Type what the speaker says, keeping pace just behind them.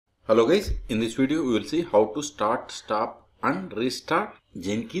Hello guys, in this video we will see how to start, stop and restart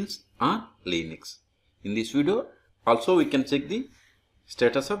Jenkins on Linux. In this video also we can check the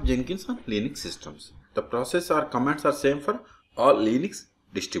status of Jenkins on Linux systems. The process or commands are same for all Linux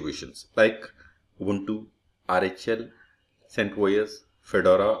distributions like Ubuntu, RHL, CentOS,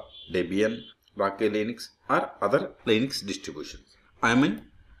 Fedora, Debian, Rocket Linux or other Linux distributions. I am in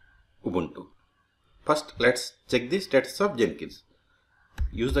Ubuntu. First let's check the status of Jenkins.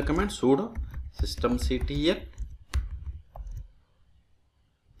 Use the command sudo systemctl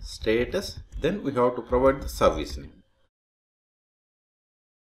status, then we have to provide the service name.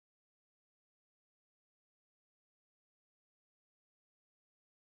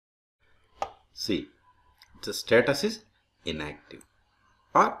 See, the status is inactive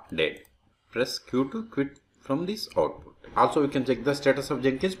or dead. Press Q to quit from this output. Also we can check the status of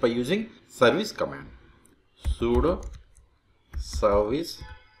Jenkins by using service command. Sudo service.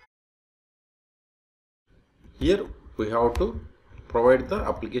 Here we have to provide the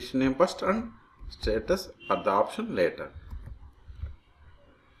application name first and status or the option later.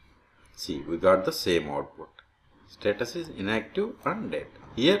 See, we got the same output. Status is inactive and dead.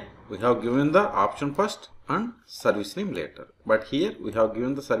 Here we have given the option first and service name later. But here we have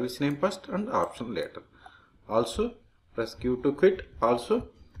given the service name first and option later. Also press Q to quit. Also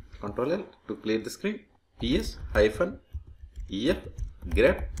Ctrl L to clear the screen. ps-ef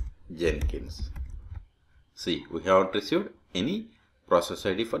grep Jenkins. See, we haven't received any process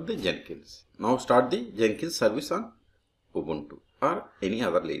ID for the Jenkins. Now start the Jenkins service on Ubuntu or any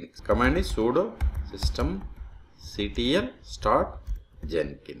other Linux. Command is sudo systemctl start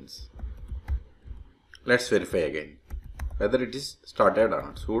Jenkins. Let's verify again whether it is started or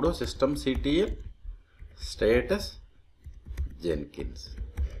not. Sudo systemctl status Jenkins.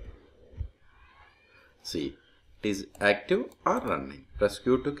 See, it is active or running. Press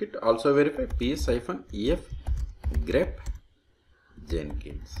Q to quit. Also verify ps-ef grep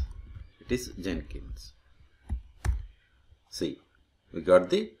Jenkins. It is Jenkins. See, we got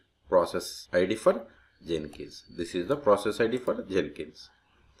the process ID for Jenkins. This is the process ID for Jenkins.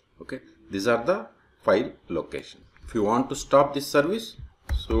 Okay, these are the file location. If you want to stop this service,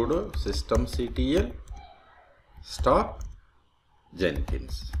 sudo systemctl stop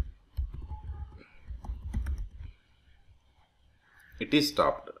Jenkins. It is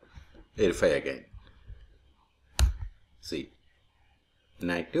stopped. Verify again. See,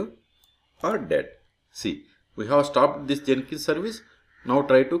 inactive or dead. See, we have stopped this Jenkins service. Now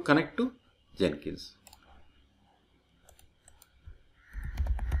try to connect to Jenkins.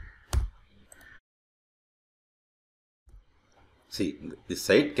 See, this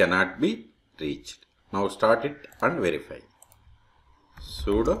site cannot be reached. Now start it and verify.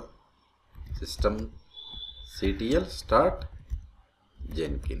 Sudo systemctl start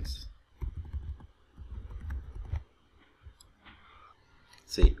Jenkins.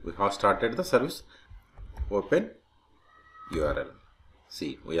 See, we have started the service. Open URL.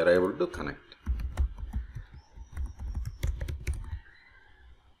 See, we are able to connect.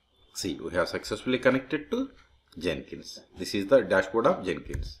 See, we have successfully connected to Jenkins. This is the dashboard of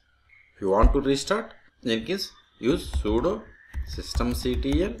Jenkins. If you want to restart Jenkins, use sudo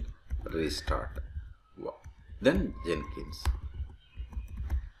systemctl restart. Then Jenkins.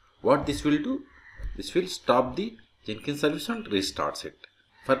 What this will do? This will stop the Jenkins service and restarts it.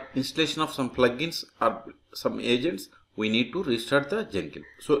 For installation of some plugins or some agents, we need to restart the Jenkins.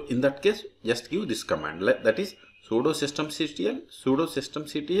 So in that case, just give this command, that is sudo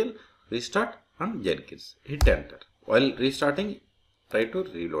systemctl restart and Jenkins. Hit enter. While restarting, try to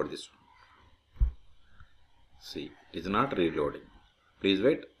reload this one. See, it is not reloading. Please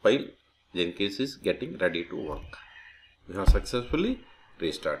wait while Jenkins is getting ready to work. We have successfully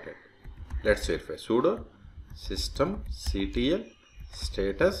restarted. Let's verify. Sudo systemctl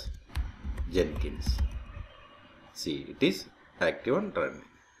status Jenkins. See, it is active and running.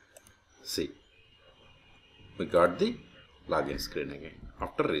 See, we got the login screen again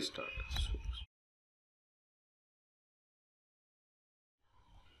after restart.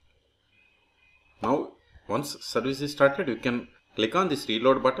 Now, once service is started, you can click on this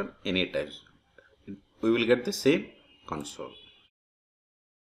reload button anytime. We will get the same console.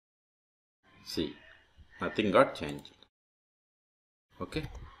 See, nothing got changed. Okay,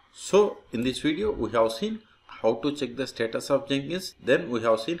 so in this video we have seen how to check the status of Jenkins. Then we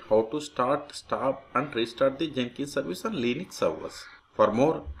have seen how to start, stop and restart the Jenkins service on Linux servers. For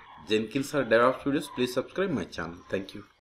more Jenkins or DevOps videos, please subscribe my channel. Thank you.